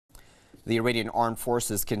The Iranian armed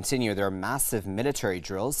forces continue their massive military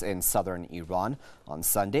drills in southern Iran. On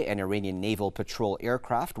Sunday, an Iranian naval patrol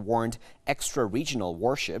aircraft warned extra-regional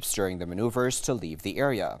warships during the maneuvers to leave the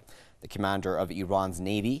area. The commander of Iran's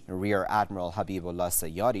Navy, Rear Admiral Habibollah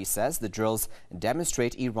Sayyari, says the drills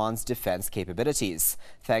demonstrate Iran's defense capabilities,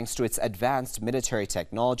 thanks to its advanced military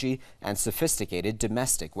technology and sophisticated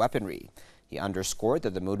domestic weaponry. He underscored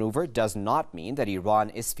that the maneuver does not mean that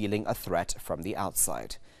Iran is feeling a threat from the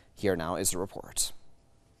outside. Here now is a report.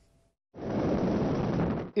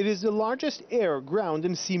 It is the largest air, ground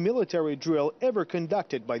and sea military drill ever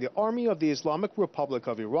conducted by the Army of the Islamic Republic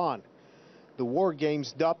of Iran. The war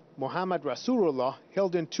games dubbed Mohammad Rasulullah,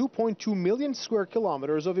 held in 2.2 million square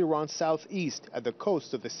kilometers of Iran's southeast at the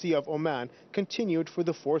coast of the Sea of Oman, continued for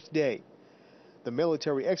the fourth day. The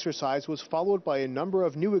military exercise was followed by a number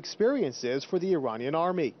of new experiences for the Iranian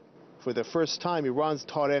army. For the first time, Iran's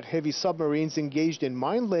Tareq heavy submarines engaged in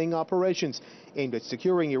mine-laying operations aimed at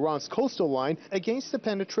securing Iran's coastal line against the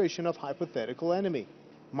penetration of hypothetical enemy.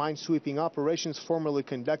 Mine-sweeping operations formerly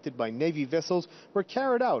conducted by Navy vessels were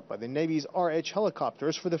carried out by the Navy's RH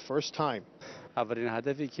helicopters for the first time.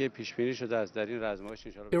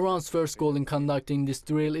 Iran's first goal in conducting this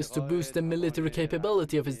drill is to boost the military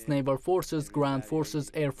capability of its naval forces, ground forces,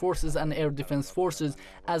 air forces and air defense forces,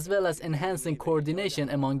 as well as enhancing coordination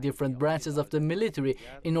among different branches of the military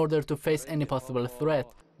in order to face any possible threat.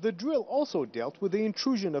 The drill also dealt with the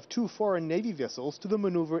intrusion of 2 foreign Navy vessels to the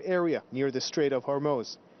maneuver area near the Strait of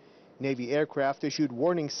Hormuz. Navy aircraft issued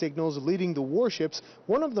warning signals leading the warships,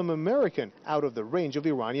 one of them American, out of the range of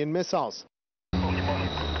Iranian missiles.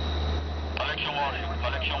 Collection warship.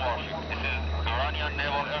 This is Iranian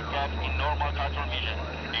naval aircraft in normal control vision.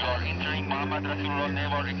 You are entering Mohammad Rasul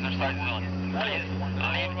naval exercise zone. Please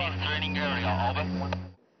leave this training area. Over.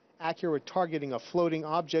 Accurate targeting of floating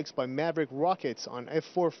objects by Maverick rockets on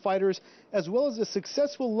F-4 fighters, as well as the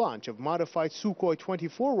successful launch of modified Sukhoi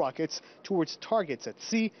 24 rockets towards targets at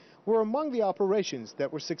sea, were among the operations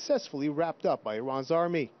that were successfully wrapped up by Iran's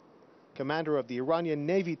army. Commander of the Iranian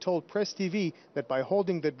Navy told Press TV that by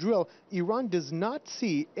holding the drill, Iran does not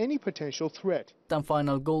see any potential threat. The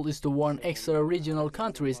final goal is to warn extra-regional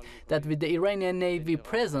countries that with the Iranian Navy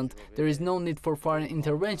present, there is no need for foreign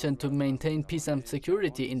intervention to maintain peace and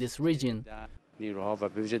security in this region.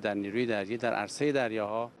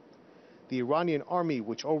 The Iranian army,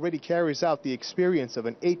 which already carries out the experience of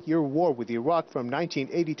an 8-year war with Iraq from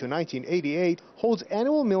 1980 to 1988, holds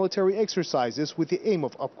annual military exercises with the aim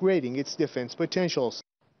of upgrading its defense potentials.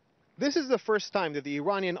 This is the first time that the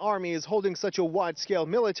Iranian army is holding such a wide-scale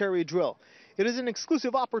military drill. It is an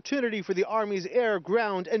exclusive opportunity for the army's air,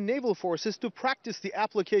 ground and naval forces to practice the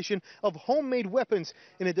application of homemade weapons,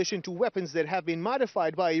 in addition to weapons that have been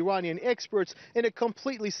modified by Iranian experts in a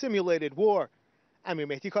completely simulated war. Amir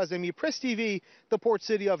Mehdi Kazemi, Press TV, the port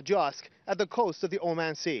city of Josk at the coast of the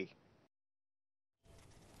Oman Sea.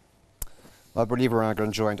 Well, I believe we're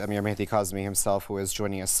going to join Amir Mehdi Kazemi himself, who is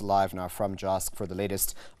joining us live now from Josk for the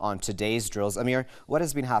latest on today's drills. Amir, what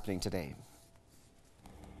has been happening today?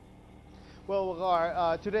 Well,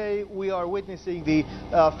 Wagar, today we are witnessing the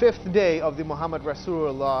 5th day of the Mohammad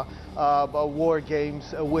Rasulullah war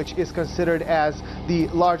games, which is considered as the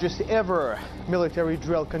largest ever military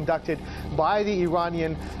drill conducted by the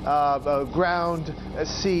Iranian ground,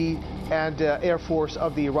 sea and air force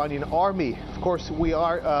of the Iranian army. Of course, we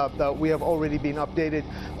have already been updated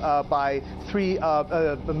by 3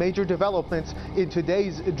 major developments in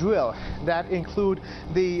today's drill that include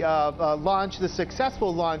the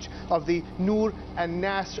successful launch of the Noor and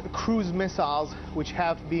Nasr cruise missiles, which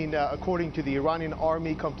have been, according to the Iranian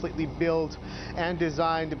army, completely built and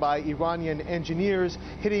designed by Iranian engineers,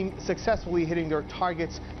 successfully hitting their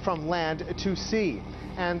targets from land to sea.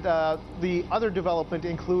 And the other development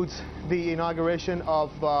includes the inauguration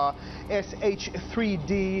of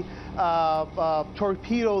SH-3D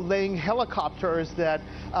torpedo-laying helicopters that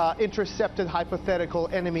intercepted hypothetical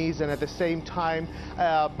enemies, and at the same time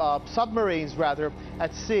submarines rather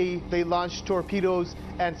at sea. They launched torpedoes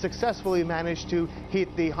and successfully managed to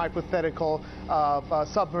hit the hypothetical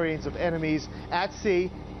submarines of enemies at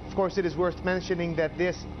sea. Of course, it is worth mentioning that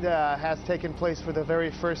this has taken place for the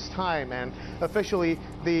very first time, and officially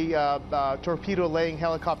the torpedo-laying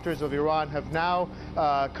helicopters of Iran have now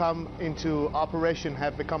come into operation,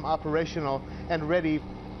 have become operational and ready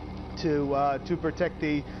to protect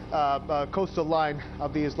the coastal line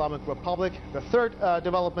of the Islamic Republic. The third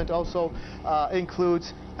development also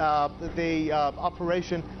includes the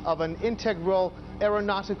operation of an integral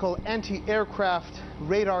aeronautical anti-aircraft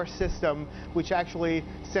radar system, which actually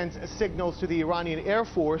sends signals to the Iranian Air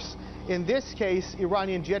Force In this case,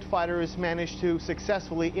 Iranian jet fighters managed to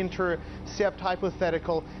successfully intercept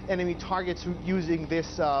hypothetical enemy targets using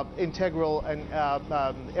this integral and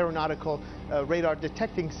aeronautical radar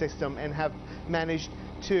detecting system, and have managed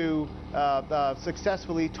to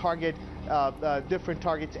successfully target different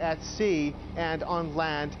targets at sea and on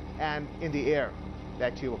land and in the air.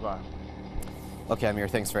 Back to you, Allah. Okay, Amir,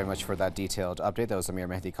 thanks very much for that detailed update. That was Amir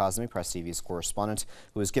Mehdi Kazemi, Press TV's correspondent,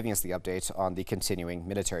 who was giving us the update on the continuing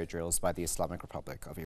military drills by the Islamic Republic of Iran.